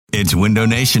It's Window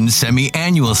Nation's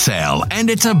semi-annual sale, and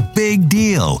it's a big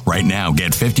deal. Right now,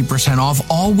 get 50% off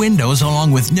all windows along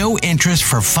with no interest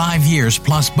for 5 years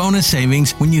plus bonus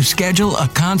savings when you schedule a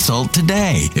consult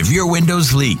today. If your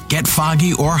windows leak, get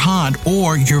foggy or hot,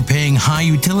 or you're paying high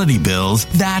utility bills,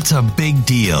 that's a big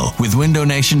deal. With Window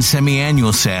Nation's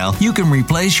semi-annual sale, you can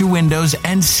replace your windows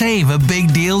and save a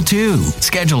big deal too.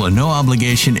 Schedule a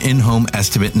no-obligation in-home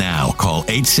estimate now. Call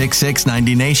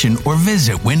 866-90-NATION or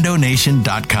visit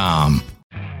windownation.com.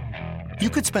 You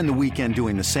could spend the weekend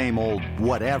doing the same old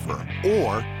whatever,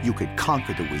 or you could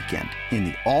conquer the weekend in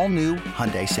the all-new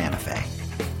Hyundai Santa Fe.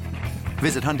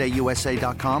 Visit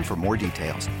HyundaiUSA.com for more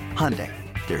details. Hyundai,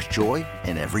 there's joy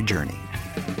in every journey.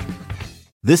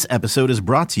 This episode is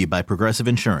brought to you by Progressive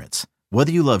Insurance.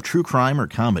 Whether you love true crime or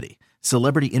comedy,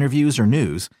 celebrity interviews or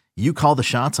news, you call the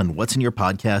shots on what's in your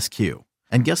podcast queue.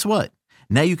 And guess what?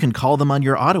 Now you can call them on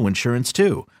your auto insurance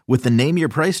too with the Name Your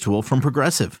Price tool from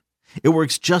Progressive. It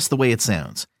works just the way it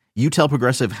sounds. You tell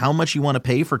Progressive how much you want to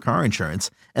pay for car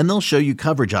insurance, and they'll show you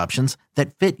coverage options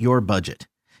that fit your budget.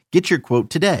 Get your quote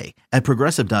today at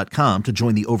Progressive.com to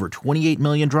join the over 28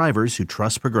 million drivers who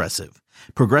trust Progressive.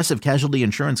 Progressive Casualty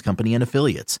Insurance Company and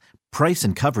Affiliates. Price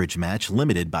and coverage match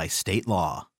limited by state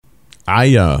law.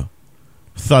 I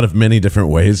thought of many different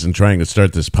ways in trying to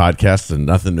start this podcast, and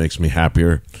nothing makes me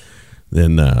happier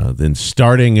than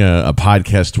starting a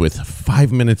podcast with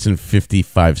 5 minutes and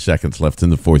 55 seconds left in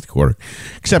the fourth quarter.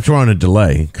 Except we're on a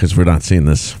delay because we're not seeing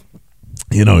this,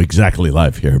 exactly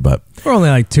live here. But we're only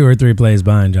like 2 or 3 plays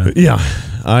behind, John. Yeah,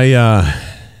 I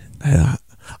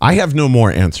have no more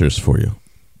answers for you.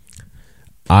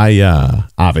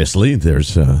 Obviously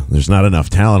there's not enough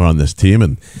talent on this team,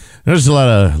 and there's a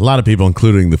lot of people,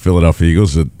 including the Philadelphia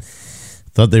Eagles, that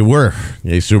thought they were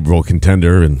a Super Bowl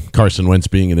contender, and Carson Wentz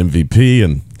being an MVP,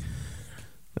 and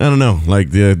I don't know, like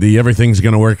the everything's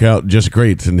going to work out just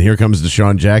great, and here comes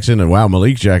Deshaun Jackson, and wow,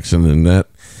 Malik Jackson, and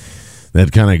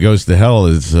that kind of goes to hell.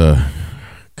 Is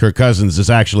Kirk Cousins is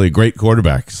actually a great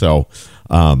quarterback, so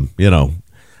I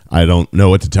don't know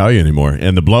what to tell you anymore.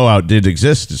 And the blowout did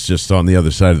exist; it's just on the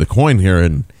other side of the coin here,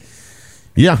 and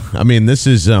yeah, I mean, this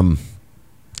is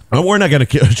we're not going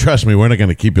to trust me. We're not going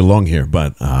to keep you long here,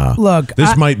 but look,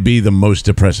 this might be the most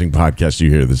depressing podcast you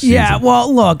hear this season. Yeah,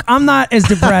 well, look, I'm not as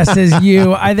depressed as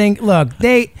you. I think, look,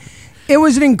 it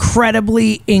was an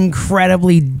incredibly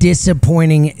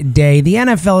disappointing day. The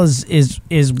NFL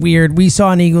is weird. We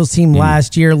saw an Eagles team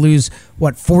last year lose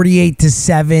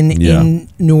 48-7 in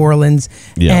New Orleans,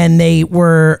 and they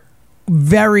were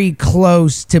very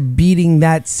close to beating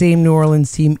that same New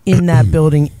Orleans team in that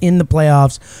building in the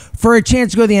playoffs for a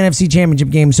chance to go to the NFC Championship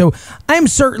game. So I'm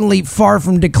certainly far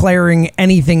from declaring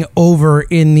anything over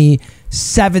in the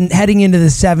heading into the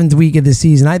 7th week of the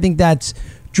season. I think that's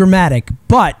dramatic,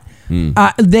 but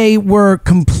they were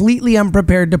completely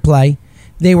unprepared to play.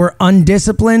 They were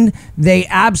undisciplined. They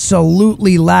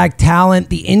absolutely lacked talent.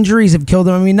 The injuries have killed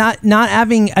them. I mean, not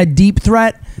having a deep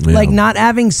threat, like not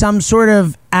having some sort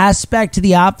of aspect to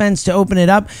the offense to open it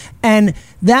up. And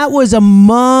that was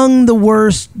among the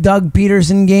worst Doug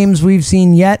Peterson games we've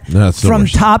seen yet. From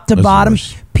top to bottom.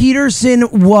 Peterson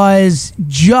was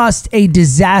just a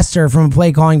disaster from a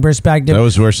play calling perspective. That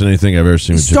was worse than anything I've ever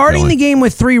seen. Starting the game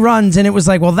with 3 runs, and it was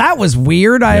like, well, that was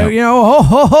weird. And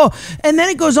then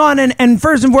it goes on, and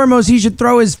first and foremost, he should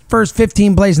throw his first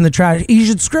 15 plays in the trash. He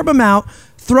should script them out,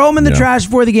 throw them in the trash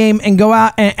before the game, and go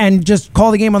out and just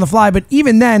call the game on the fly. But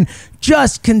even then,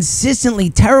 just consistently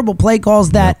terrible play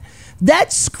calls. That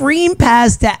screen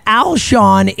pass to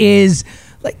Alshon is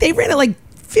like they ran it like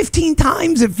 15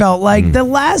 times, it felt like. The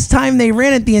last time they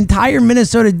ran it, the entire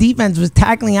Minnesota defense was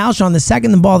tackling Alshon the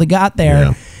second the ball got there.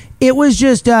 Yeah. It was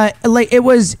just it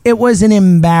was an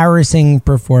embarrassing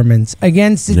performance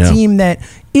against a team that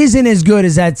isn't as good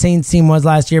as that Saints team was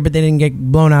last year, but they didn't get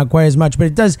blown out quite as much.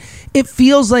 But it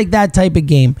feels like that type of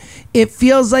game. It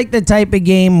feels like the type of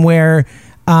game where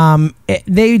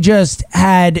they just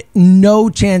had no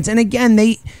chance. And again,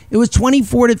 it was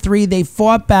 24-3. They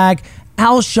fought back.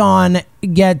 Alshon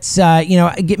gets,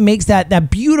 makes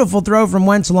that beautiful throw from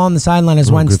Wentz along the sideline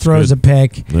as Wentz throws a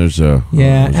pick.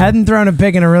 Hadn't thrown a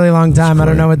pick in a really long time. I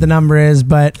don't know what the number is,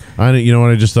 but you know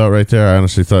what I just thought right there? I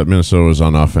honestly thought Minnesota was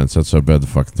on offense. That's how bad the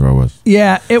fucking throw was.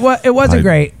 Yeah, it wasn't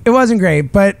great. It wasn't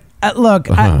great, but look,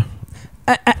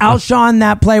 Alshon,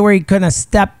 that play where he couldn't have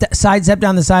sidestepped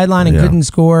down the sideline and couldn't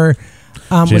score,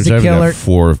 James, was a killer. Have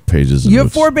 4 pages. You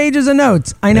have 4 pages of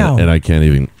notes. I know, and I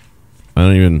don't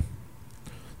even.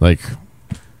 Like,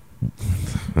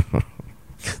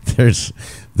 there's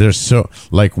so,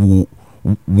 like,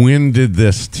 when did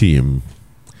this team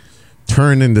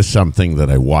turn into something that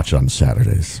I watch on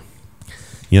Saturdays?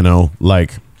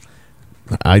 Like,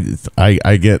 I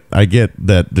get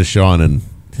that Deshaun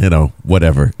and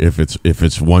whatever. If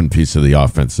it's one piece of the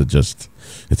offense that just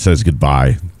it says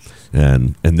goodbye,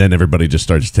 and then everybody just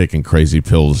starts taking crazy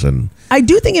pills. And I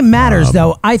do think it matters,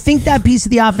 though. I think that piece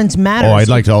of the offense matters. Oh, I'd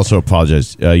like to also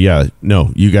apologize.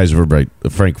 You guys were right.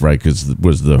 Frank Reich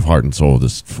was the heart and soul of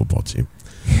this football team.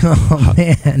 Oh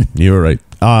man, you were right.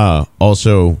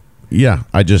 Also, yeah,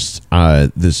 I just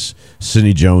this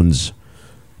Sidney Jones.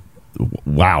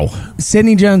 Wow,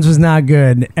 Sidney Jones was not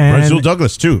good. And Rasul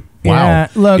Douglas too. Wow,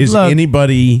 yeah, is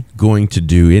anybody going to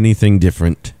do anything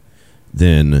different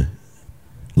than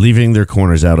leaving their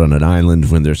corners out on an island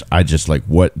when there's? I just like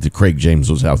what the Craig James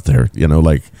was out there.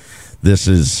 This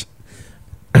is.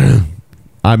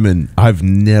 I've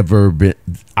never been.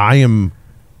 I am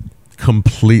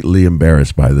completely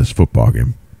embarrassed by this football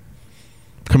game.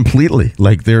 Completely,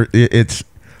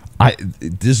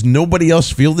 does nobody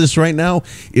else feel this right now?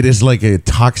 It is like a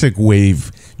toxic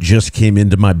wave just came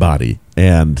into my body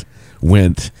and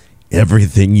went,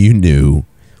 everything you knew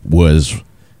was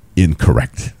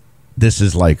incorrect. This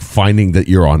is like finding that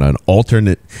you're on an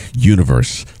alternate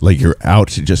universe, like you're out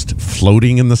just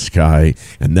floating in the sky,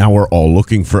 and now we're all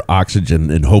looking for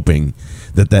oxygen and hoping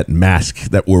that mask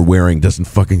that we're wearing doesn't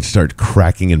fucking start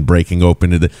cracking and breaking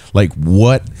open. Like,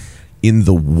 what in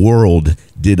the world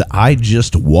did I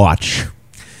just watch?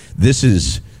 This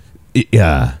is,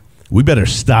 we better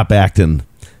stop acting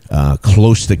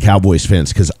close to Cowboys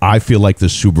fans, because I feel like the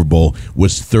Super Bowl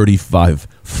was 35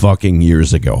 fucking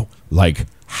years ago. Like,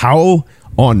 how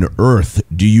on earth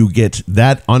do you get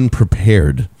that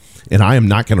unprepared? And I am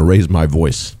not going to raise my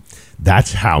voice.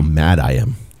 That's how mad I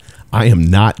am. I am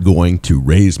not going to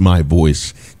raise my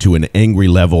voice to an angry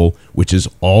level, which is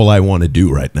all I want to do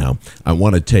right now. I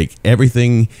want to take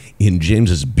everything in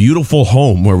James's beautiful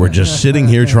home where we're just sitting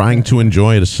here trying to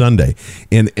enjoy it a Sunday,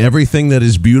 and everything that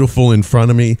is beautiful in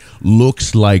front of me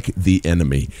looks like the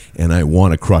enemy, and I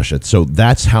want to crush it. So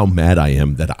that's how mad I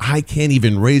am that I can't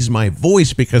even raise my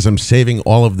voice, because I'm saving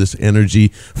all of this energy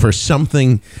for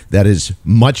something that is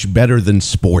much better than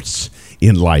sports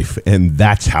in life, and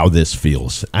that's how this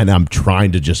feels. And I'm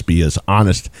trying to just be as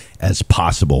honest as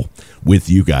possible with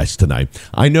you guys tonight.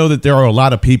 I know that there are a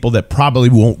lot of people that probably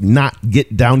won't not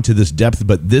get down to this depth,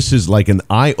 but this is like an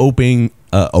eye-opening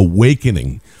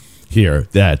awakening here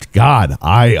that, God,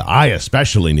 I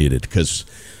especially needed, because,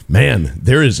 man,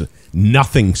 there is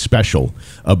nothing special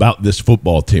about this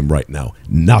football team right now.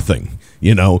 Nothing.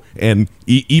 And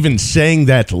even saying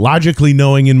that, logically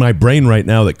knowing in my brain right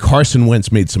now that Carson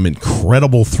Wentz made some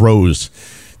incredible throws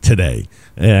today,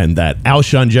 and that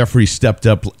Alshon Jeffrey stepped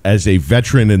up as a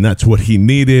veteran, and that's what he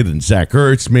needed, and Zach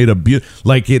Ertz made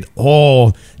like, it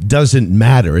all doesn't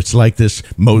matter. It's like this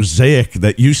mosaic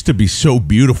that used to be so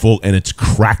beautiful, and it's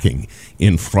cracking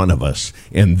in front of us.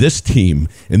 And this team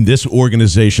and this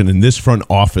organization and this front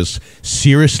office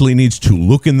seriously needs to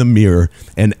look in the mirror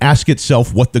and ask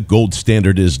itself what the gold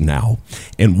standard is now.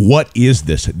 And what is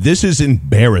this? This is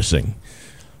embarrassing.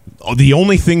 The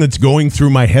only thing that's going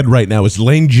through my head right now is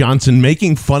Lane Johnson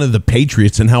making fun of the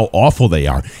Patriots and how awful they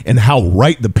are, and how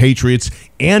right the Patriots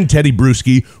and Teddy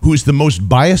Bruschi, who is the most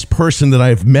biased person that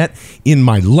I've met in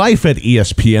my life at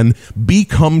ESPN,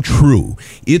 become true.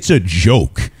 It's a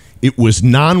joke. It was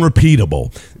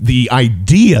non-repeatable. The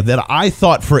idea that I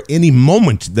thought for any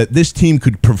moment that this team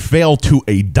could prevail to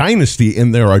a dynasty,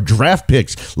 and there are draft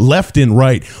picks left and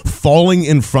right falling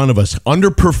in front of us,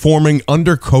 underperforming,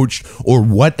 undercoached, or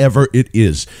whatever it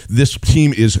is. This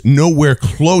team is nowhere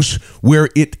close where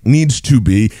it needs to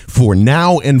be for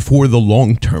now and for the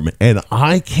long term. And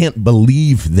I can't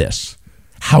believe this.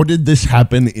 How did this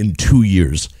happen in 2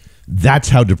 years? That's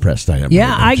how depressed I am.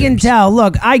 Yeah, I can tell.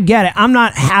 Look, I get it. I'm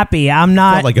not happy. I'm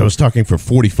not. Felt like I was talking for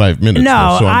 45 minutes.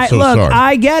 No, so I'm sorry.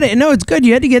 I get it. No, it's good.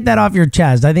 You had to get that off your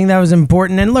chest. I think that was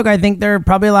important. And look, I think there are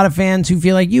probably a lot of fans who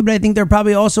feel like you, but I think there are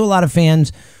probably also a lot of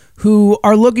fans who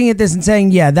are looking at this and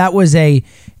saying, yeah, that was a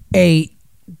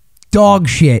dog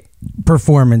shit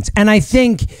performance. And I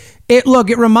think it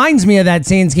reminds me of that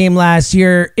Saints game last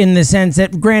year, in the sense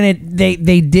that, granted, they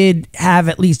did have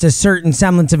at least a certain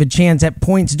semblance of a chance at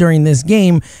points during this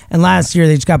game, and last year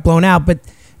they just got blown out. But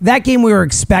that game we were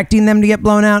expecting them to get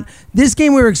blown out. This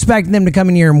game we were expecting them to come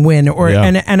in here and win,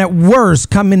 and at worst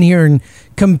come in here and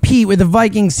compete with a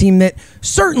Vikings team that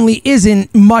certainly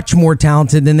isn't much more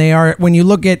talented than they are. When you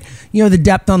look at the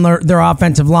depth on their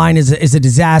offensive line is a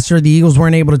disaster. The Eagles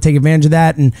weren't able to take advantage of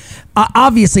that, and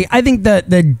obviously I think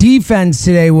the defense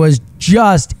today was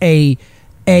just a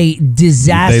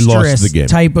disastrous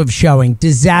type of showing.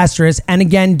 Disastrous. And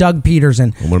again, Doug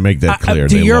Peterson. I'm going to make that clear.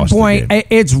 To your point,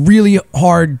 it's really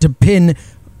hard to pin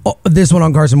this one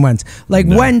on Carson Wentz. Like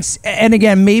Wentz, and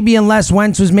again, maybe unless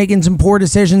Wentz was making some poor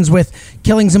decisions with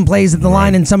killing some plays at the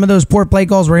line, and some of those poor play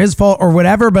calls were his fault or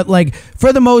whatever. But like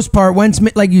for the most part, Wentz,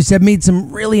 like you said, made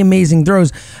some really amazing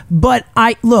throws. But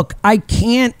I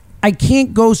can't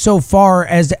go so far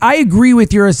as I agree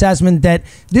with your assessment that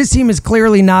this team is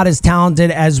clearly not as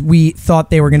talented as we thought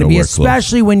they were going to be,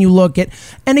 especially when you look at,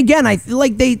 and again, I feel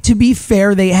like to be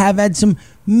fair, they have had some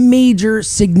major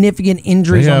significant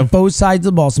injuries on both sides of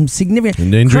the ball. Some significant,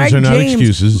 and injuries are not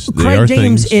excuses. Craig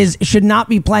James should not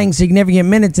be playing significant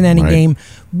minutes in any game.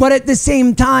 But at the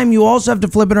same time, you also have to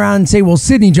flip it around and say, well,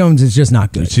 Sidney Jones is just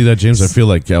not good. You see that, James? I feel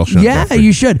like Alshon Jeffrey.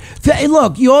 You should.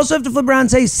 Look, you also have to flip around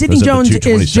and say Sidney Jones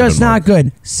is just not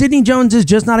good. Sidney Jones is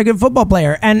just not a good football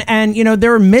player. And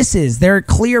there are misses. There are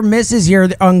clear misses here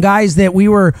on guys that we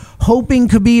were hoping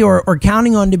could be or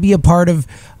counting on to be a part of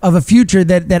a future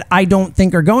that I don't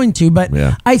think are going to. But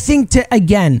I think,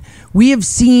 we have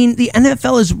seen the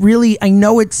NFL is really, I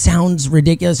know it sounds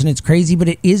ridiculous and it's crazy, but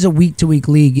it is a week-to-week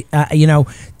league.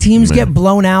 Teams get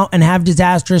blown out and have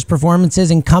disastrous performances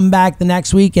and come back the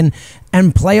next week and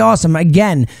play awesome.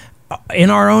 Again, in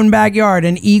our own backyard,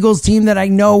 an Eagles team that I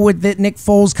know with Nick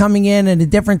Foles coming in and a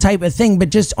different type of thing,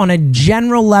 but just on a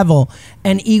general level,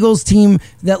 an Eagles team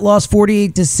that lost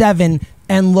 48-7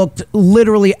 and looked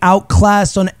literally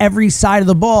outclassed on every side of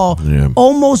the ball,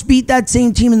 almost beat that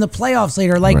same team in the playoffs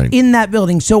later, in that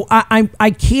building. So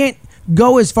I can't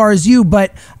go as far as you,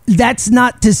 but that's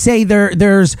not to say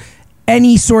there's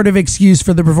any sort of excuse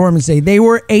for the performance today. They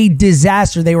were a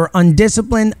disaster. They were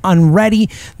undisciplined, unready.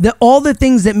 All the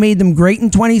things that made them great in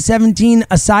 2017,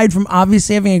 aside from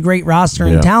obviously having a great roster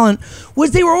and talent,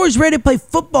 was they were always ready to play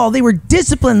football. They were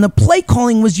disciplined. The play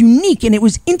calling was unique and it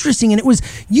was interesting and it was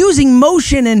using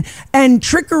motion and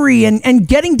trickery and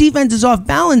getting defenses off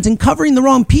balance and covering the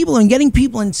wrong people and getting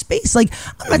people in space. Like,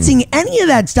 I'm not seeing any of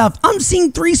that stuff. I'm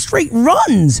seeing 3 straight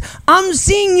runs. I'm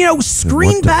seeing,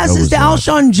 screen passes to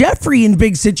Alshon Jeffrey in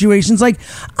big situations. Like,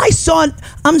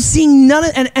 I'm seeing none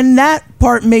of, and that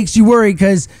part makes you worry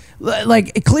because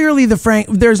clearly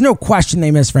there's no question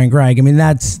they miss Frank Reich. I mean,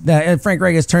 Frank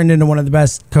Reich has turned into one of the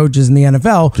best coaches in the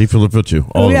NFL.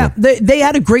 They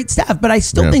had a great staff, but I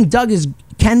still think Doug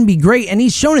can be great, and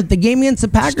he's shown it. The game against the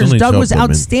Packers, Doug was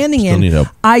outstanding in. It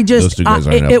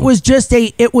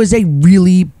was a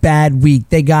really bad week.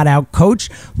 They got out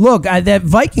coached. Look, that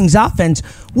Vikings offense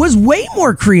was way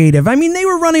more creative. I mean, they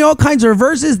were running all kinds of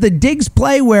reverses. The Diggs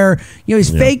play where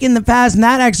he's faking the pass, and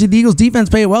that actually the Eagles defense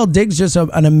played well. Diggs just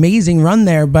an amazing run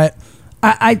there, but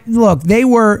look, they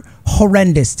were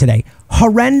horrendous today.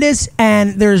 Horrendous,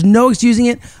 and there's no excusing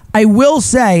it. I will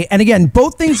say, and again,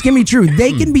 both things can be true.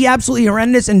 They can be absolutely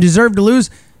horrendous and deserve to lose.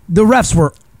 The refs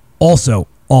were also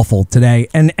awful today,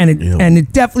 and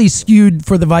it definitely skewed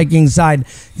for the Vikings side.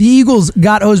 The Eagles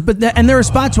got hosed, but there were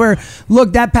spots where,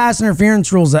 look, that pass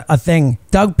interference rule's a thing.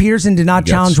 Doug Peterson did not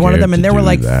challenge one of them, and there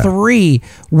were 3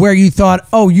 where you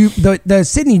thought, the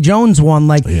Sidney Jones one,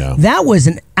 that was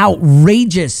an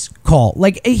outrageous call.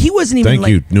 He wasn't even. Thank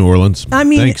you, New Orleans. I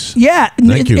mean, thanks.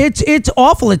 Thank you. It's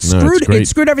awful. It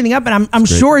screwed everything up, and I'm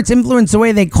sure it's influenced the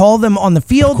way they call them on the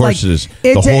field. Of course it is.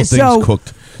 The whole thing's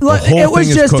cooked. Look, it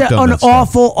was just an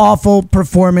awful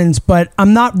performance, but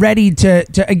I'm not ready to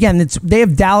again, they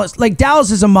have Dallas.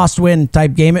 Dallas is a must-win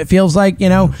type game, it feels like,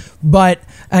 but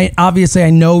obviously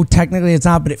I know technically it's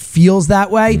not, but it feels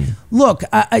that way. Look,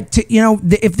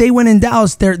 if they win in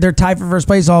Dallas, they're tied for first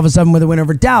place all of a sudden with a win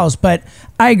over Dallas, but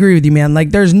I agree with you, man.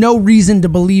 There's no reason to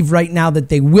believe right now that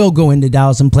they will go into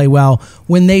Dallas and play well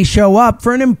when they show up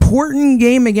for an important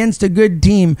game against a good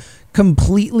team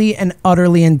completely and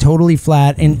utterly and totally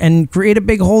flat and create a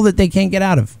big hole that they can't get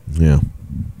out of.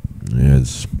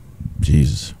 It's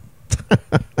Jesus.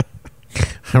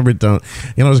 I wrote down,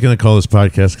 I was going to call this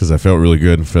podcast because I felt really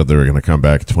good and felt they were going to come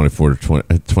back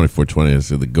 24-20. I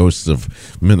said the Ghosts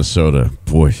of Minnesota.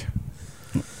 Boy,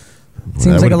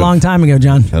 seems like a long time ago,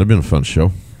 John. That'd have been a fun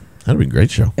show. That'd have been a great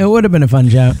show. It would have been a fun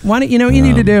show. Why don't you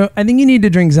need to do? I think you need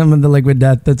to drink some of the Liquid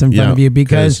Death that's in front of you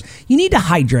because you need to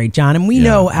hydrate, John. And we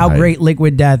know how great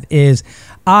Liquid Death is.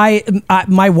 My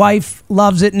wife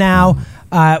loves it now.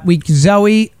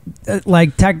 Zoe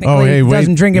technically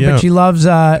doesn't drink it, but she loves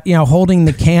holding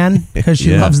the can because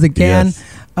she loves the can. Yes.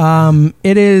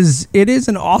 It is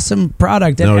an awesome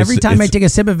product, and every time I take a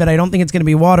sip of it, I don't think it's going to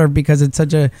be water because it's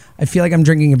I feel like I'm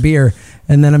drinking a beer,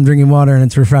 and then I'm drinking water, and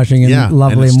it's refreshing and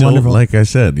lovely and wonderful. Like I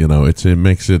said, it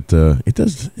makes it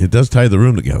does tie the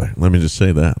room together. Let me just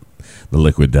say that the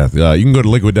Liquid Death. You can go to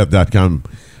liquiddeath.com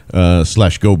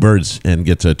 /GoBirds and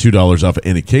get $2 off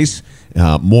any case.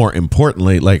 More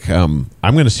importantly, I'm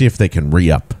going to see if they can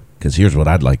re-up Because here's what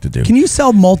I'd like to do. Can you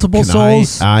sell multiple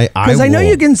souls? Because I know will.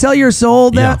 you can sell your soul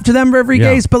to them for every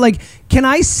case, but like, can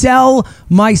I sell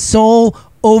my soul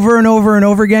over and over and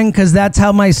over again? Because that's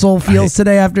how my soul feels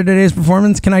today after today's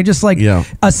performance. Can I just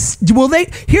will they?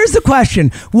 Here's the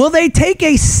question: will they take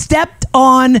a stepped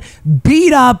on,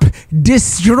 beat up,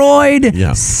 destroyed,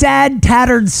 sad,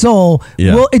 tattered soul?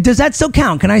 Does that still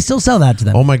count? Can I still sell that to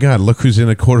them? Oh my God! Look who's in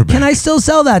a quarterback. Can I still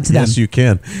sell that to them? Yes, you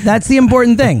can. That's the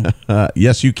important thing.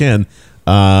 Yes, you can.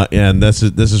 And this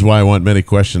is why I want many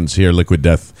questions here, Liquid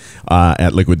Death,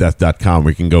 at liquiddeath.com.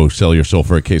 We can go sell your soul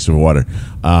for a case of water.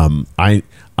 I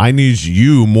need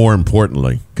you more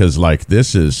importantly, because like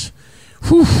this is,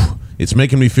 it's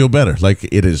making me feel better. Like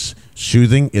it is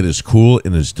soothing, it is cool,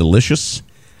 it is delicious,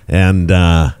 and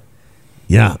or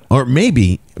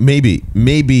maybe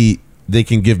they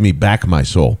can give me back my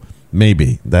soul.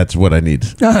 Maybe that's what I need.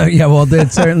 Well,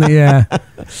 that's certainly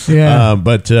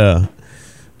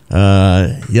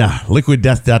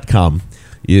liquiddeath.com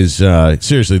is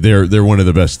seriously they're one of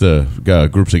the best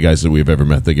groups of guys that we've ever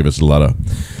met. They give us a lot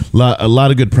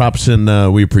of good props,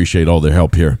 and we appreciate all their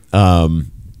help here.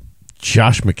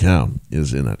 Josh McCown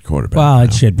is in that quarterback. Well,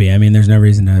 it should be. I mean, there's no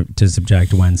reason to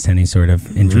subject Wentz to any sort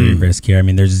of injury risk here. I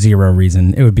mean, there's zero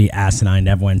reason. It would be asinine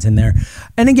to have Wentz in there.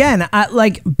 And again,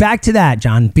 back to that,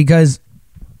 John, because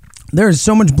there is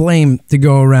so much blame to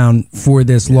go around for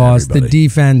this loss. Everybody. The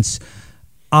defense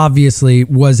obviously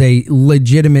was a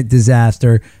legitimate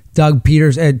disaster. Doug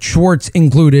Peterson, Schwartz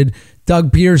included.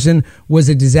 Doug Peterson was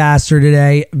a disaster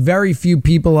today. Very few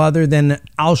people other than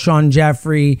Alshon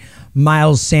Jeffrey,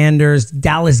 Miles Sanders,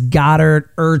 Dallas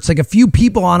Goedert, Ertz, like a few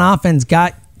people on offense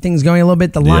got things going a little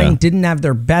bit. The line didn't have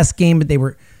their best game, but they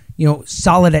were,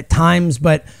 solid at times.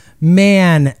 But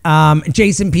man,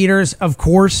 Jason Peters, of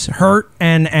course, hurt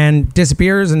and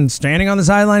disappears and standing on the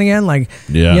sideline again.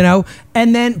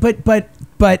 And then,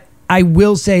 but I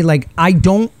will say, I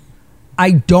don't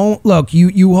look,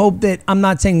 you hope that, I'm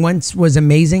not saying Wentz was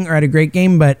amazing or had a great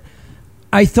game, but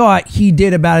I thought he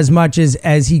did about as much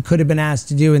as he could have been asked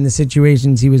to do in the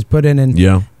situations he was put in,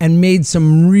 and made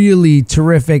some really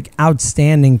terrific,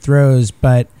 outstanding throws.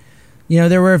 But,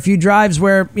 there were a few drives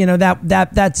where,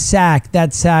 that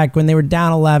sack when they were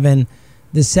down 11,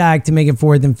 the sack to make it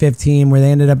 4th and 15, where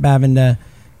they ended up having to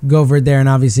go for it there and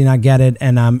obviously not get it.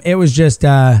 And it was just,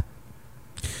 man,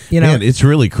 it's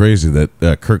really crazy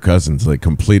that Kirk Cousins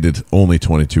completed only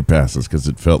 22 passes because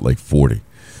it felt like 40.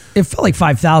 It felt like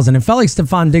 5,000. It felt like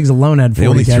Stephon Diggs alone had 40 They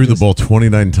only catches. threw the ball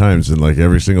 29 times, and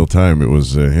every single time it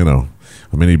was,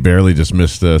 he barely just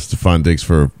missed Stephon Diggs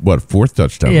for, 4th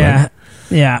touchdown, right?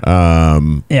 Yeah.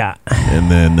 And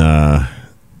then,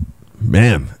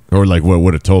 man, or what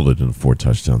would have told it in 4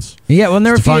 touchdowns. Yeah, well,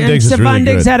 there were Stephon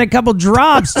Diggs had a couple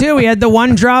drops too. He had the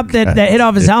one drop that hit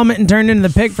off his helmet and turned into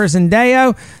the pick for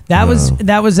Sendejo.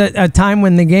 That was a time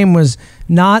when the game was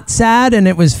not sad and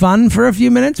it was fun for a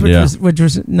few minutes, which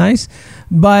was nice.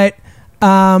 But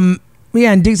and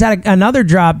Diggs had another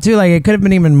drop too. It could have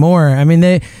been even more. I mean,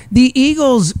 the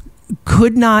Eagles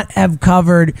could not have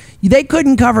covered. They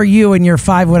couldn't cover you in your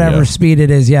 5 whatever speed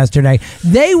it is yesterday.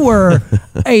 They were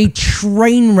a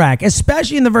train wreck,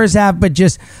 especially in the first half, but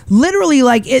just literally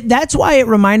that's why it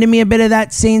reminded me a bit of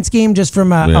that Saints game, just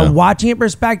from a watching it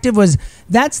perspective.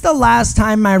 That's the last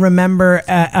time I remember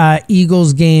a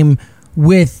Eagles game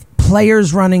with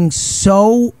players running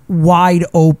so wide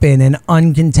open and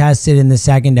uncontested in the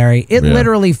secondary. It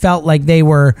literally felt like they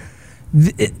were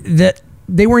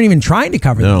they weren't even trying to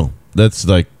cover them. That's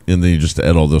and then you just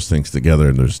add all those things together,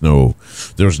 and there was no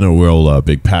real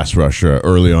big pass rush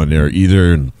early on there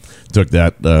either, and took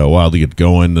that a while to get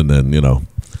going, and then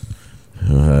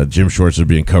Jim Schwartz would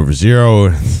be in cover 0,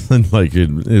 and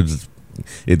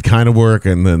it kind of work,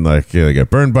 and then they got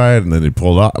burned by it, and then they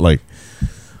pulled out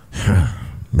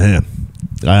man,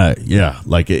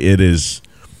 it is.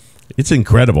 It's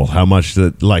incredible how much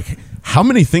how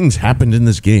many things happened in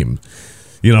this game.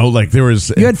 There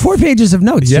was... You had 4 pages of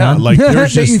notes, John,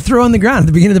 that you threw on the ground at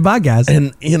the beginning of the podcast.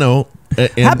 And,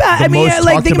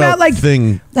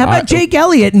 how about Jake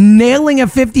Elliott nailing a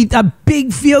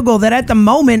big field goal that at the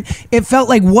moment it felt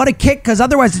like what a kick, because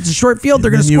otherwise it's a short field. They're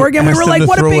going to score again. We were like,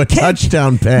 what a big kick.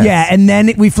 Touchdown pass. Yeah, and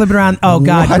then we flip it around. Oh,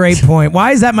 God, great point.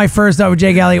 Why is that my first thought with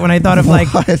Jake Elliott when I thought of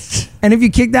and if you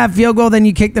kick that field goal, then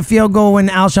you kick the field goal when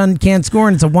Alshon can't score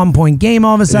and it's a 1-point game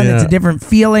all of a sudden. It's a different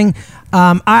feeling.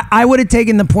 I would have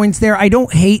taken the points there. I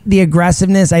don't hate the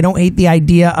aggressiveness. I don't hate the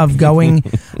idea of going.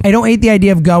 I don't hate the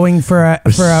idea of going for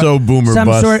so boomer some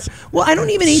bust. Well, I don't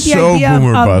even hate the idea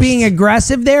of being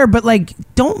aggressive there. But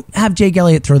don't have Jake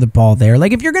Elliott throw the ball there.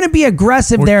 If you're going to be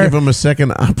aggressive or there, give him a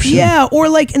second option. Yeah, or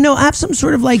have some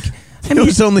sort of I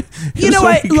mean, you know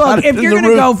what? Look, if you're going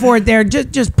to go for it there,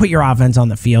 just put your offense on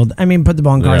the field. I mean, put the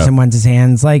ball in Carson Wentz's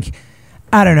hands. Like,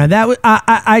 I don't know. That was,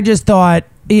 I just thought,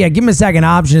 give him a second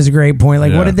option is a great point.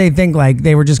 Like, what did they think? Like,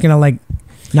 they were just going to, like,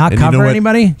 not cover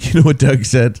anybody? You know what Doug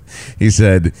said? He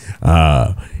said,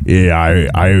 I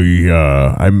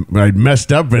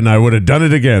messed up and I would have done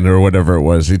it again, or whatever it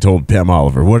was. He told Pam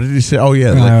Oliver. What did he say? Oh,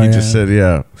 yeah. He just said,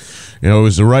 it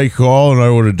was the right call and I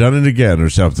would have done it again, or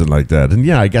something like that. And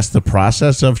I guess the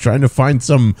process of trying to find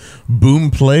some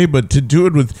boom play, but to do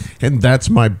it with, and that's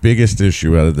my biggest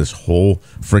issue out of this whole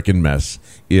freaking mess,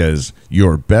 is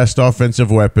your best offensive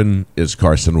weapon is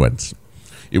Carson Wentz.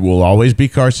 It will always be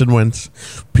Carson Wentz.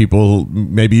 People,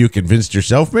 maybe you convinced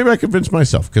yourself. Maybe I convinced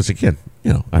myself, because again,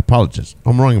 I apologize.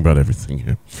 I'm wrong about everything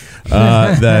here.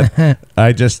 That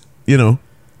I just, the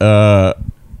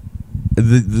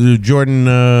Jordan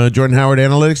Howard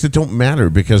analytics that don't matter,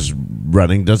 because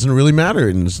running doesn't really matter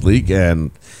in this league.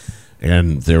 And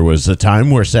there was a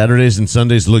time where Saturdays and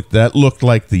Sundays looked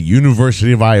like the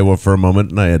University of Iowa for a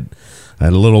moment, and I had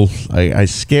a little. I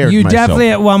scared you myself. You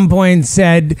definitely at one point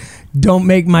said, "Don't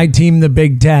make my team the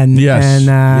Big Ten." Yes, and,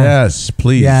 yes,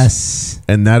 please, yes.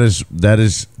 And that is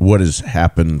what has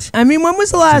happened. I mean, when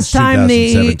was the last time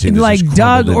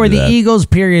Doug or the Eagles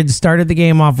period started the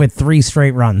game off with 3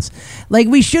 straight runs? Like,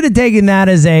 we should have taken that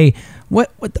as a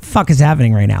what the fuck is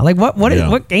happening right now? Like,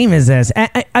 what game is this?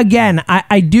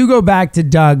 I do go back to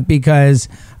Doug, because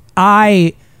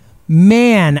I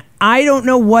don't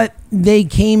know what they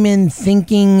came in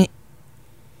thinking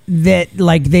that,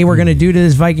 like, they were going to do to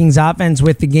this Vikings offense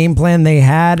with the game plan they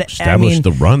had. Establish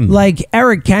the run. Like,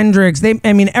 Eric Kendricks.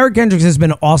 Eric Kendricks has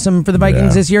been awesome for the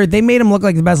Vikings this year. They made him look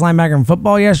like the best linebacker in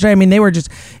football yesterday. I mean, it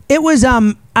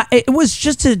was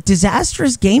just a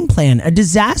disastrous game plan. A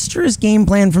disastrous game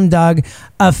plan from Doug.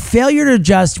 A failure to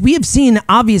adjust. We have seen,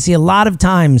 obviously, a lot of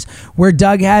times where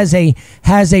Doug has a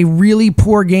really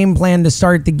poor game plan to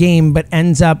start the game, but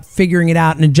ends up figuring it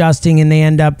out and adjusting, and they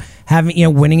end up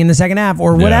having, winning in the second half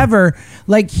or whatever.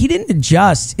 Like, he didn't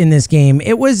adjust in this game.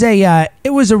 It was a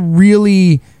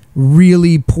really,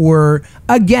 really poor.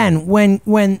 Again, when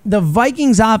the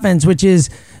Vikings offense, which is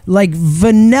like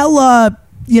vanilla,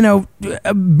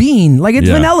 bean, like it's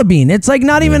vanilla bean. It's like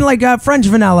not even like a French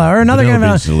vanilla or another kind of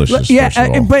vanilla. Delicious,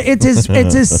 but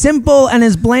it's as simple and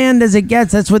as bland as it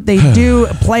gets. That's what they do.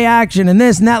 Play action and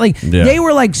this and that. Like they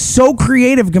were like so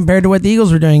creative compared to what the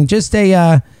Eagles were doing. Just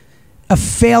a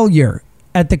failure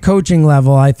at the coaching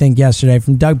level, I think, yesterday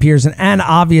from Doug Peterson and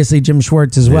obviously Jim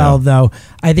Schwartz as well. Though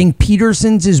I think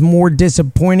Peterson's is more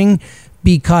disappointing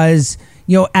because,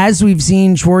 as we've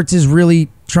seen, Schwartz is really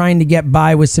trying to get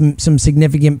by with some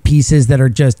significant pieces that are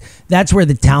that's where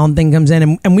the talent thing comes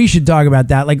in. And we should talk about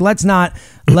that. Like, let's not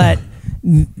let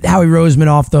Howie Roseman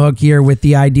off the hook here with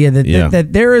the idea that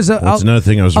there is another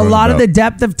thing I was a lot of the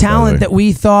depth of talent that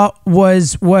we thought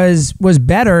was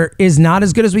better is not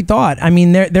as good as we thought. I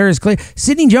mean, there is clear.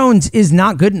 Sidney Jones is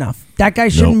not good enough. That guy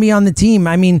shouldn't be on the team.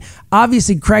 I mean,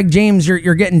 obviously Craig James,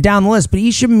 you're getting down the list, but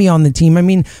he shouldn't be on the team. I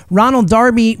mean, Ronald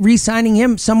Darby, re-signing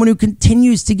him, someone who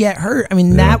continues to get hurt. I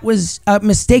mean, that was a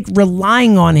mistake.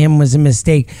 Relying on him was a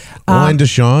mistake. And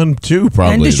Deshaun too,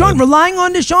 probably. And Deshaun, relying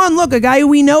on Deshaun. Look, a guy who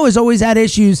we know has always had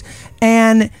issues,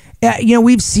 and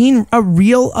we've seen there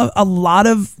are a lot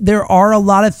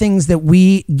of things that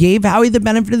we gave Howie the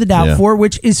benefit of the doubt for,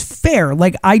 which is fair.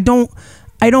 Like, I don't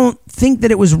think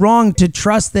that it was wrong to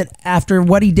trust that after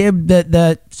what he did,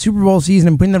 the Super Bowl season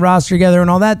and putting the roster together and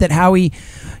all that Howie,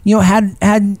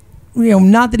 had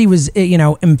not that he was,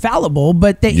 infallible,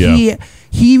 but that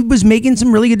he was making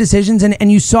some really good decisions,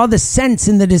 and you saw the sense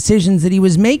in the decisions that he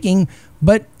was making.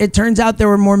 But it turns out there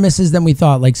were more misses than we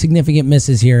thought, like significant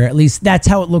misses here. At least that's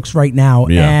how it looks right now.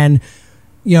 Yeah. And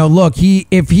look,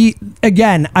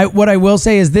 what I will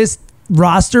say is this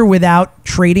roster, without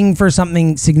trading for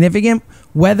something significant,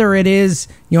 whether it is,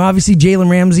 obviously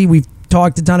Jalen Ramsey, we've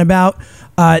talked a ton about.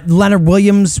 Leonard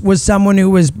Williams was someone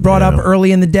who was brought up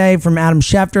early in the day from Adam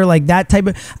Schefter, like that type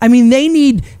of. I mean, they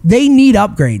need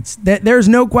upgrades. There's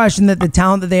no question that the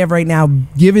talent that they have right now,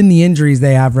 given the injuries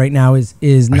they have right now,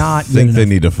 is not. I think they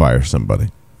need to fire somebody,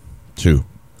 too.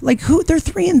 Like who? They're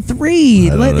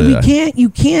 3-3. You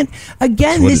can't.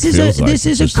 Again, this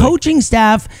is a coaching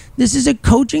staff. This is a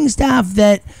coaching staff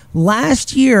that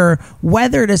last year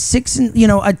weathered a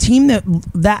team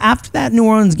that after that New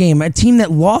Orleans game, a team that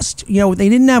lost. They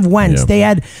didn't have Wentz. They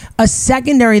had a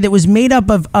secondary that was made up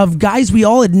of guys we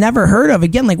all had never heard of.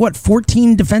 Again,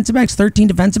 14 defensive backs, 13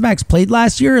 defensive backs played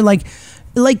last year. And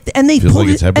they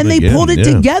pulled it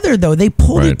together though. They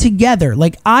pulled it together.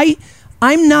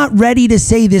 I'm not ready to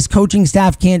say this coaching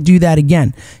staff can't do that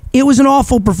again. It was an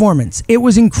awful performance. It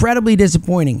was incredibly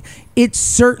disappointing. It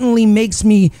certainly makes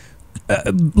me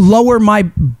lower my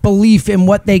belief in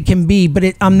what they can be, but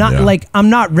I'm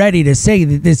not ready to say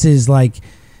that this is like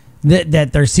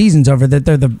that their season's over, that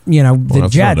they're the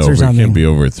Jets or something. It can't be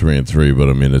over 3-3, but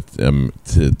I mean,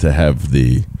 to have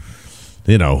the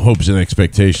hopes and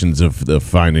expectations of the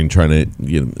finding, trying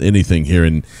to anything here,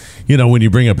 and when you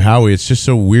bring up Howie, it's just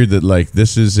so weird that like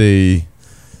this is a.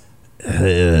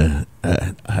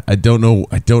 I don't know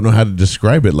how to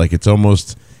describe it. Like it's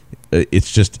almost.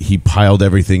 It's just he piled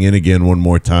everything in again one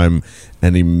more time,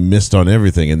 and he missed on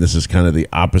everything. And this is kind of the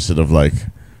opposite of like,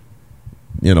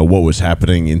 what was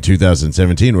happening in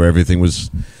 2017, where everything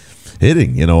was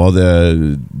hitting. All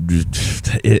the.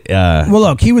 Well,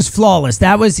 look, he was flawless.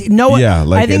 That was no. Yeah,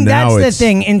 I think that's the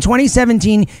thing. In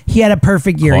 2017, he had a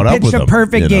perfect year. He pitched a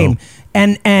perfect game,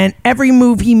 and every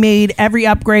move he made, every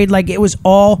upgrade, like it was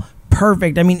all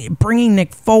perfect. I mean, bringing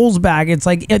Nick Foles back, it's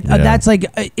like that's like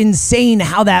insane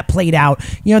how that played out.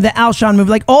 The Alshon move,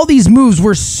 like all these moves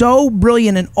were so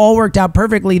brilliant and all worked out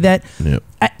perfectly that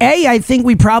I think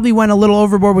we probably went a little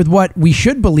overboard with what we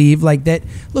should believe. Like that,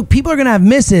 look, people are going to have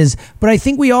misses, but I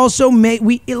think we also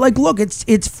look,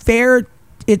 it's fair.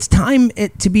 It's time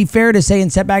to be fair to say and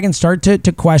step back and start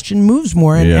to question moves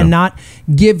more and not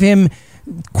give him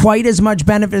quite as much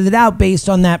benefit of the doubt based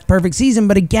on that perfect season.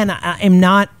 But again, I am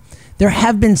not. There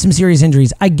have been some serious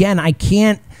injuries. Again, I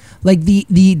can't, like the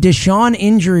Deshaun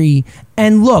injury,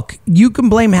 and look, you can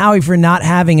blame Howie for not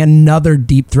having another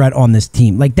deep threat on this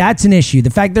team. Like that's an issue.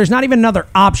 The fact there's not even another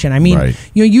option. I mean,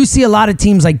 you see a lot of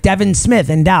teams like Devin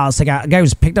Smith in Dallas, like a guy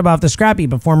who's picked up off the scrap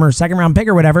heap, a former second-round pick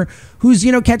or whatever, who's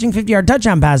catching 50-yard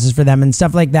touchdown passes for them and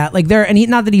stuff like that. Like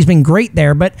not that he's been great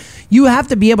there, but you have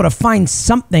to be able to find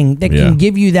something that can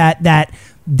give you that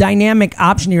dynamic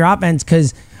option to your offense,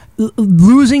 because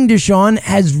losing Deshaun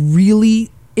has really,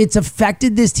 it's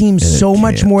affected this team so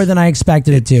much more than I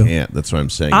expected it to. That's what I'm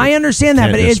saying. I understand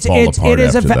that, but it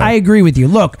is. I agree with you.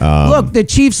 Look, the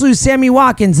Chiefs lose Sammy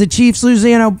Watkins. The Chiefs lose. They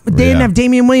didn't have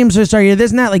Damian Williams to start. This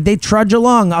and that. Like they trudge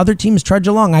along. Other teams trudge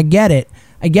along. I get it,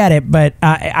 but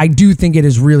I do think it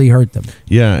has really hurt them.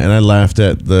 Yeah, and I laughed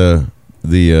at the.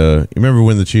 You remember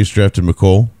when the Chiefs drafted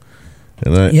McColl?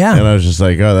 And I was just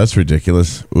like, oh, that's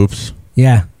ridiculous. Oops.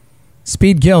 Yeah.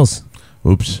 Speed kills.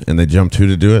 Oops. And they jumped who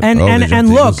to do it? And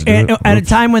look, at a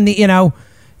time when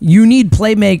you need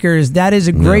playmakers, that is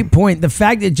a great point. The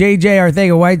fact that J.J.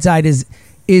 Arcega-Whiteside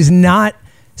is not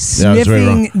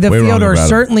sniffing the field, or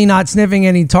certainly not sniffing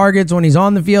any targets when he's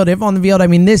on the field, if on the field. I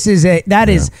mean, that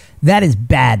is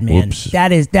bad, man. Oops.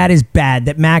 That is bad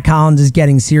that Matt Collins is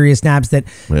getting serious snaps, that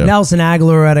Nelson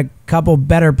Aguilar at a couple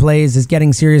better plays is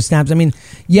getting serious snaps. I mean,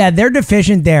 they're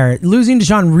deficient there. Losing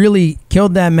Deshaun really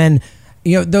killed them, and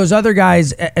those other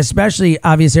guys, especially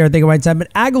obviously Arcega-Whiteside, but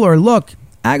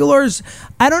Aguilar's,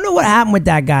 I don't know what happened with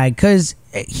that guy, because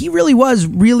he really was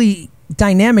really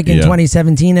dynamic in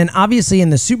 2017, and obviously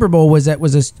in the Super Bowl was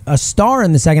a star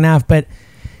in the second half, but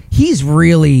he's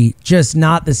really just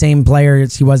not the same player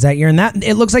as he was that year, and that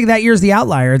it looks like that year's the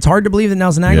outlier. It's hard to believe that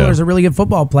Nelson Aguilar is a really good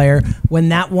football player when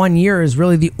that 1 year is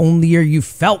really the only year you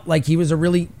felt like he was a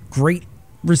really great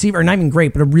receiver, or not even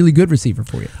great, but a really good receiver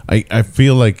for you. I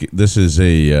feel like this is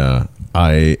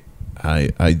I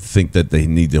think that they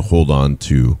need to hold on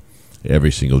to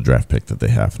every single draft pick that they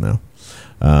have now.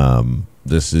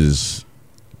 This is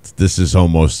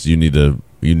almost you need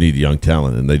young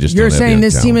talent, and they just You're don't have saying young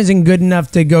this talent. team isn't good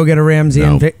enough to go get a Ramsey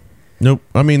and pick? Nope.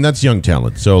 I mean, that's young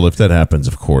talent. So if that happens,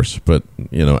 of course. But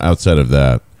outside of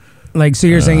that, like, so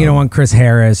you're saying you don't want Chris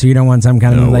Harris, or you don't want some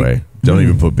kind of no way. Don't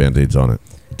even put Band-Aids on it.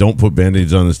 Don't put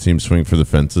Band-Aids on this team. Swing for the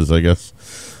fences, I guess.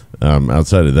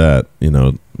 Outside of that,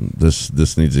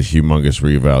 this needs a humongous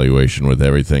reevaluation with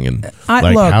everything. And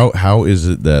how is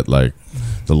it that like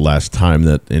the last time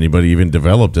that anybody even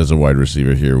developed as a wide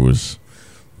receiver here was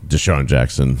Deshaun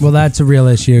Jackson? Well, that's a real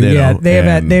issue.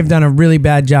 They've done a really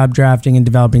bad job drafting and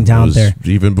developing talent there.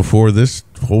 Even before this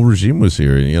whole regime was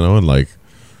here, and like.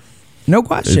 No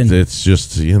question. It's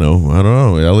just, I don't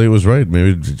know. Elliott was right.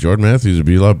 Maybe Jordan Matthews would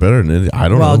be a lot better. I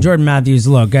don't know. Well, Jordan Matthews,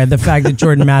 look, the fact that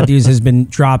Jordan Matthews has been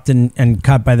dropped and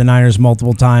cut by the Niners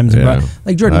multiple times. But,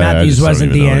 like, Jordan Matthews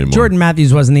wasn't the answer. Jordan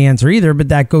Matthews wasn't the answer either, but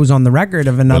that goes on the record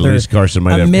of another at least Carson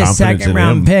might have missed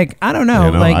second-round pick. I don't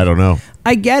know. I don't know.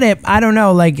 I get it. I don't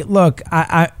know. Like, look,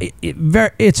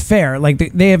 it's fair. Like,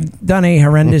 they have done a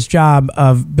horrendous job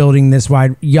of building this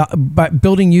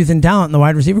building youth and talent in the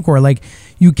wide receiver core. Like,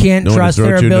 you can't trust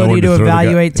their ability to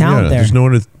evaluate talent there.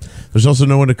 There's also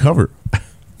no one to cover.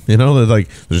 Like,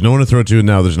 there's no one to throw to, and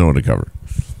now there's no one to cover.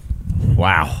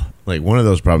 Wow. Like, one of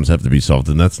those problems have to be solved,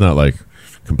 and that's not like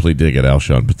complete dig at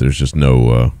Alshon, but there's just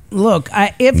no. Look,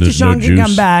 if there's Deshaun no can come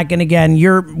juice. back, and again,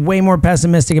 you're way more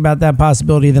pessimistic about that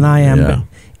possibility than I am. Yeah. But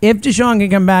if Deshaun can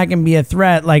come back and be a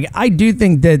threat, like I do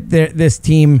think that this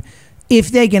team, if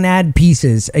they can add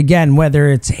pieces, again, whether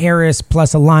it's Harris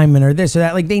plus alignment or this or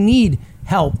that, like they need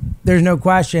help. There's no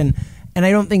question, and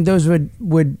I don't think those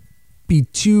would be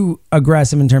too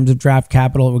aggressive in terms of draft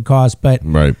capital it would cost. But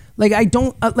Right. like I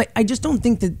don't I just don't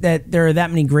think that there are that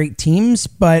many great teams.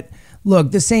 But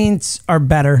look, the Saints are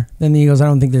better than the Eagles. I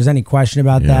don't think there's any question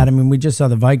about that. I mean, we just saw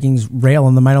the Vikings rail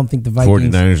on them. I don't think the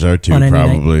Vikings 49ers are too, on any night-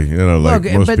 probably. You know, like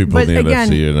Look, most but people in the again,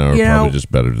 NFC are you know, probably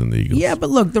just better than the Eagles. Yeah, but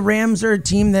look, the Rams are a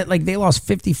team that like they lost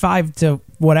 55 to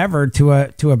whatever to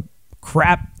a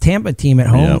crap Tampa team at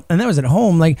home, Yep. and that was at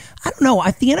home. Like I don't know,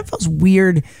 the NFL's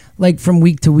weird, like from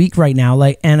week to week right now.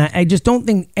 Like, and I just don't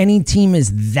think any team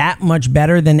is that much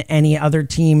better than any other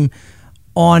team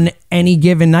on any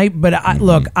given night. But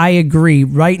look, I agree.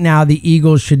 Right now, the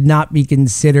Eagles should not be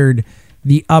considered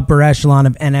the upper echelon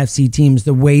of NFC teams.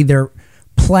 The way they're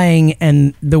playing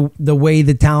and the way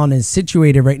the talent is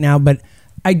situated right now. But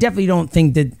I definitely don't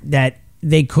think that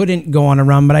they couldn't go on a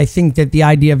run, but I think that the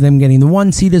idea of them getting the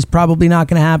 1 seed is probably not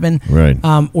going to happen, Right.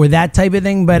 Or that type of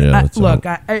thing. But Yeah, look,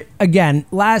 again,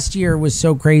 last year was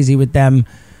so crazy with them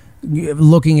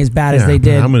looking as bad as they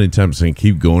did. How many times can you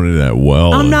keep going to that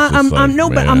well? I'm not. It's just I'm no,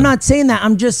 but I'm man. not saying that.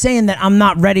 I'm just saying that I'm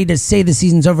not ready to say the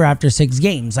season's over after 6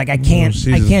 games. Like I can't. The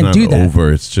I season's can't not do that.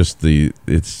 Over. It's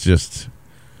just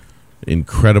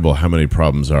incredible how many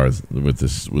problems are with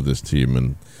this team,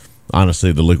 and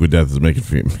honestly, the liquid death is making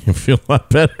me feel a lot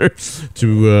better.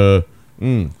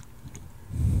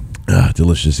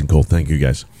 Delicious and cold. Thank you,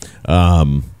 guys.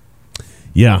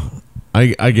 Yeah,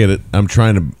 I get it. I'm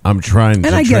trying to. And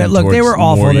I get trend it. Look, they towards were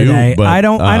awful more you, today. but, I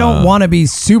don't want to be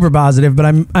super positive, but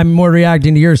I'm more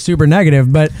reacting to your super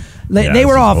negative. But they this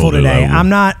were is awful older today.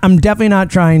 level. I'm definitely not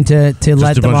trying to let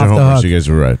just a them bunch off of the homers. hook. You guys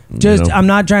were right. Just I'm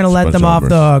not trying to Just a let bunch them of off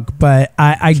the homers. hook, but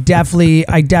I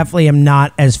definitely am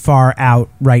not as far out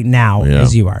right now Yeah.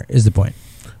 as you are. Is the point?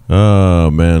 Oh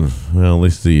man. Well, at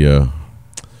least the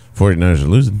 49ers are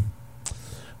losing.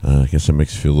 I guess that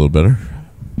makes you feel a little better.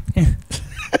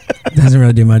 Doesn't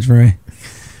really do much for me.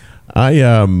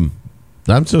 I'm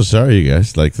so sorry, you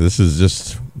guys. Like, this is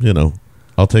just,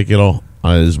 I'll take it all.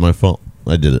 It's my fault.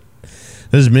 I did it.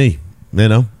 This is me.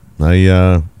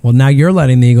 Well, now you're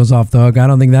letting the Eagles off the hook. I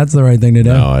don't think that's the right thing to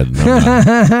do. No, I'm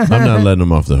not letting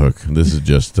them off the hook. This is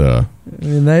just an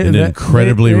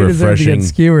incredibly they deserve to refreshing get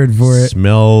skewered for it.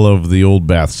 smell of the old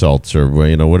bath salts or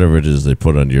whatever it is they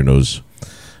put under your nose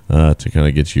to kind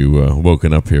of get you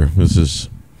woken up here. This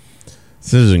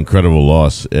is an incredible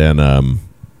loss, and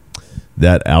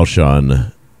that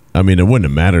Alshon. I mean, it wouldn't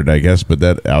have mattered, I guess, but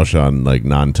that Alshon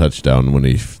non-touchdown when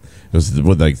it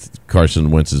was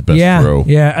Carson Wentz's best throw.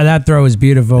 Yeah, that throw was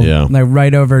beautiful. Yeah.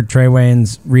 Right over Trey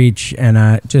Wayne's reach,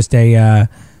 and just a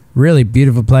really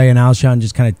beautiful play. And Alshon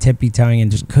just kind of tippy-toeing and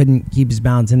just couldn't keep his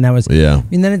balance. And that was, and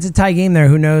then it's a tie game there.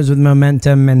 Who knows with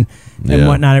momentum and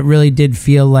whatnot? It really did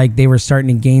feel like they were starting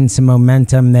to gain some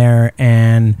momentum there,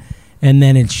 and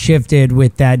then it shifted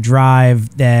with that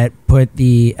drive that put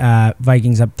the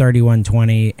Vikings up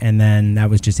 31-20, and then that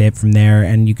was just it from there.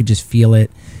 And you could just feel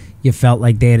it. You felt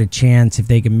like they had a chance if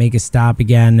they could make a stop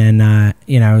again, and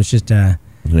it was just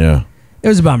it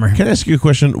was a bummer. Can I ask you a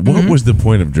question? What was the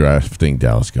point of drafting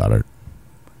Dallas Goedert?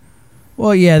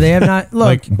 Well, yeah, they have not.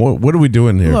 Look, what are we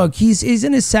doing here? Look, he's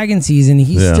in his second season.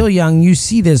 He's still young. You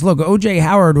see this. Look, O.J.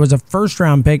 Howard was a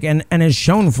first-round pick and has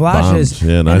shown flashes. Bombs.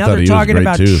 Yeah, and I now thought they're he was talking great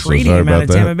about too, so trading sorry him out about of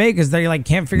Tampa that. Bay because they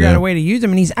can't figure out a way to use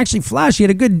him. And he's actually flashed. He had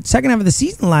a good second half of the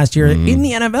season last year in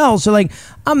the NFL. So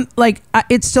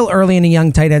it's still early in a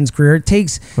young tight end's career. It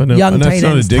takes young tight ends that's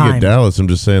not a dig time. at Dallas. I'm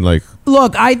just saying,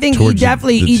 Look, I think he towards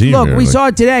definitely. the team here, we saw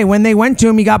it today when they went to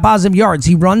him. He got positive yards.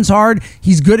 He runs hard.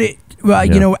 He's good at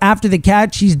after the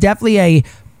catch. He's definitely a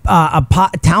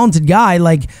talented guy.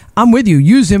 Like, I'm with you.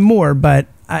 Use him more. But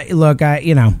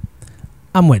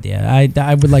I'm with you.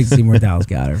 I would like to see more Dallas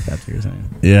Goedert, if that's what you're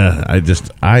saying. Yeah,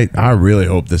 I really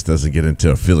hope this doesn't get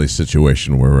into a Philly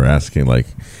situation where we're asking,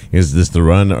 is this the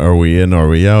run? Are we in? Are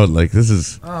we out? This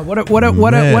is what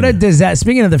a disaster.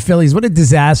 Speaking of the Phillies, what a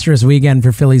disastrous weekend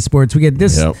for Philly sports. We get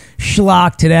this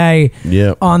schlock today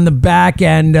on the back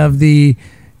end of the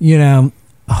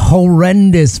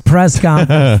horrendous press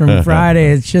conference from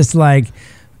Friday. It's just like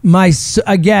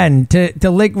to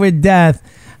liquid death.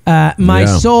 My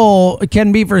soul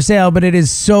can be for sale, but it is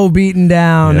so beaten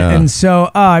down, and so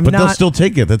but they'll still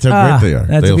take it. That's how great they are.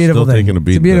 That's They'll a beautiful still thing. Taking a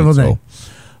beat. It's a beautiful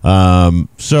thing.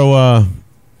 So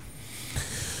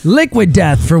liquid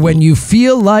death for when you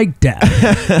feel like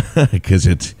death, because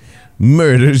it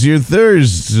murders your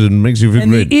thirst and makes you feel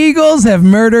And great. the Eagles have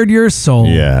murdered your soul.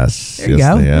 Yes. There you yes,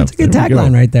 go. they have. That's a good There we go.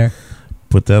 tagline right there.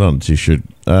 Put that on a t-shirt.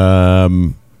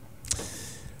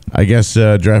 I guess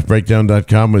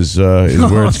draftbreakdown.com is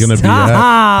where it's going to be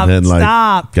at. And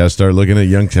Stop. got to start looking at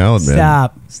young talent, man.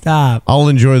 Stop. I'll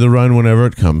enjoy the run whenever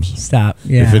it comes. Stop.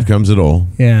 Yeah. If it comes at all.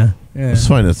 Yeah. It's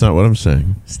fine. That's not what I'm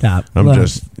saying. Stop. I'm Look,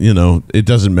 just, it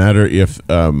doesn't matter if,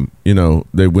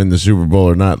 they win the Super Bowl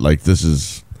or not. Like, this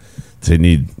is, they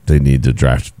need to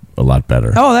draft a lot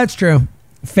better. Oh, that's true.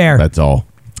 Fair. That's all.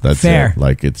 That's Fair. it.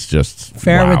 Like, it's just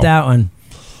Fair wow. with that one.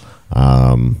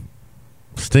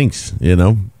 Stinks,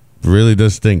 really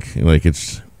does stink. Like,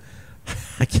 it's,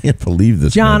 I can't believe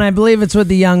this, John, man. I believe it's what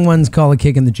the young ones call a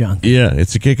kick in the junk. Yeah,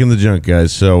 it's a kick in the junk,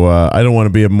 guys. So I don't want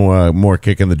to be a more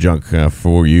kick in the junk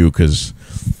for you because,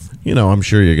 I'm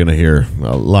sure you're going to hear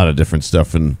a lot of different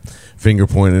stuff and finger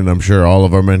pointing. I'm sure all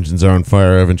of our mentions are on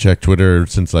fire. I haven't checked Twitter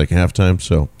since like halftime,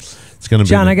 so it's going to be.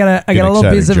 John, I got a little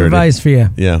exciting piece of journey. advice for you.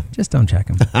 Yeah, Just don't check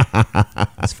them.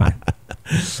 It's fine.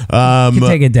 You can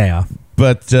take a day off.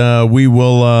 But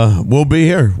we'll be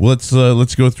here. Let's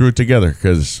go through it together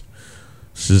because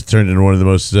this has turned into one of the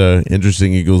most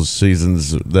interesting Eagles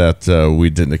seasons that we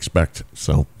didn't expect.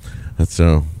 So that's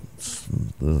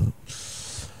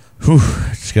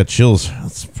just got chills.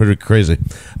 That's pretty crazy.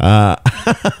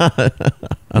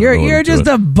 You're just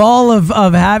a ball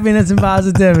of happiness and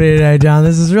positivity today, John.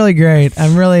 This is really great.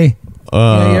 I'm really.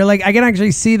 You're like, I can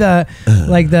actually see the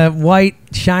white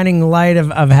shining light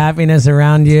of happiness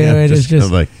around you. Yeah, It is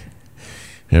just like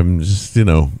I'm just I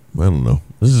don't know.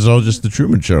 This is all just the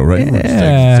Truman Show, right? We're just taking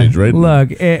yeah. stage, right? Look,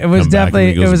 it was Come back and definitely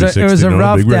the Eagles will be it was 60 a and on a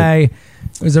rough big break. day.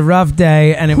 It was a rough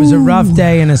day, and it was a rough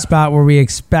day in a spot where we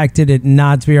expected it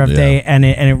not to be a rough day, and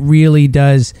it really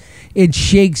does. It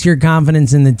shakes your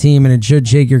confidence in the team, and it should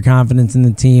shake your confidence in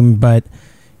the team. But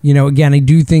again, I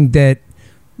do think that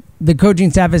the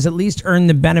coaching staff has at least earned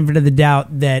the benefit of the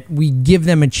doubt that we give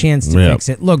them a chance to fix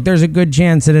it. Look, there's a good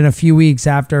chance that in a few weeks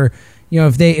after,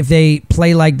 if they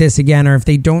play like this again, or if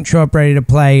they don't show up ready to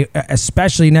play,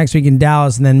 especially next week in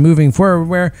Dallas, and then moving forward,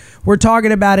 where we're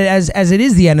talking about it as it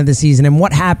is the end of the season and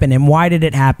what happened and why did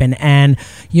it happen and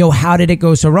how did it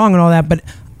go so wrong and all that. But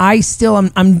I still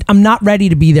I'm not ready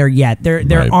to be there yet.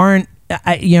 There aren't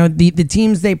the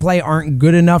teams they play aren't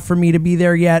good enough for me to be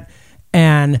there yet,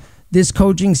 and this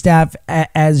coaching staff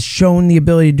has shown the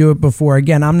ability to do it before.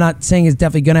 Again, I'm not saying it's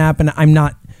definitely going to happen. I'm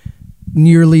not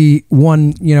nearly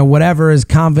whatever as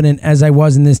confident as I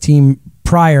was in this team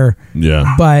prior.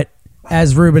 Yeah. But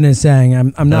as Ruben is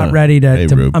saying, I'm not ready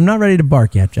to I'm not ready to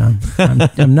bark yet, John.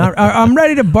 I'm not. I'm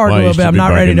ready to bark a little bit. I'm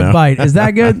not ready to bite. Is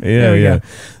that good? There we go.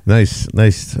 Nice.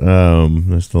 Nice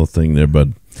little thing there,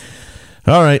 bud.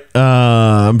 All right.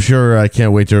 I'm sure I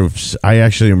can't wait to. I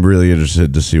actually am really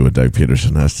interested to see what Doug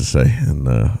Peterson has to say. And,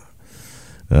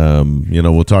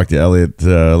 we'll talk to Elliot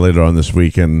later on this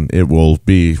week, and it will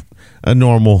be a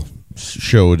normal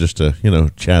show just to,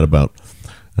 chat about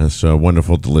this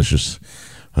wonderful, delicious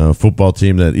football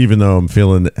team that even though I'm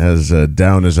feeling as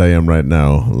down as I am right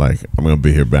now, like I'm going to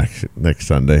be here back next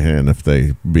Sunday. And if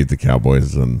they beat the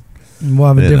Cowboys, then we'll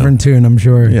have a different tune, I'm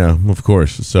sure. Yeah, of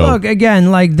course. So look, again,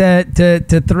 like that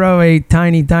to throw a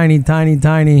tiny,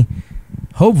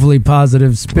 hopefully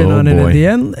positive spin on it at the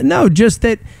end. No, just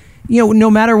that, no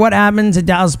matter what happens,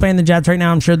 Dallas is playing the Jets right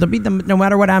now. I'm sure they'll beat them. No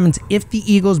matter what happens, if the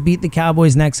Eagles beat the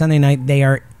Cowboys next Sunday night, they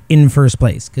are in first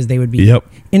place because they would be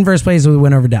in first place with a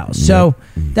win over Dallas. So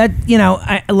that,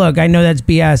 I know that's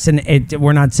BS, and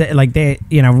we're not saying like they,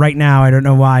 right now, I don't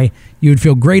know why you would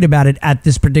feel great about it at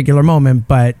this particular moment,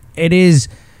 but it is,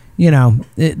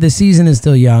 the season is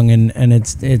still young, and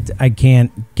I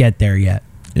can't get there yet.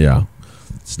 Yeah,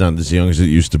 it's not as young as it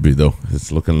used to be, though.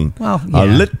 It's looking a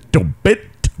little bit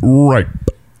ripe.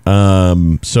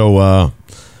 So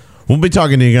we'll be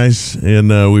talking to you guys,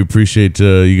 and we appreciate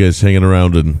you guys hanging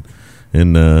around and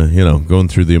going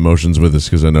through the emotions with us,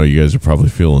 because I know you guys are probably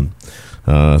feeling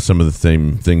some of the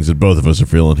same things that both of us are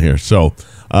feeling here. So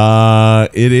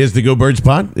it is the Go Birds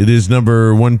Pod. It is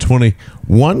number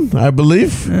 121, I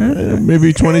believe,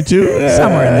 maybe 22,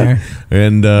 somewhere in there.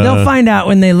 And they'll find out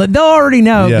when they look. They'll already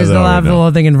know because they'll have the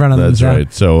little thing in front of them. That's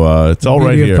right. So it's all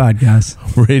right here. Podcast.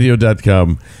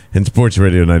 Radio.com and Sports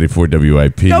Radio 94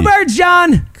 WIP. Go Birds,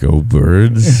 John! Go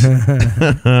Birds.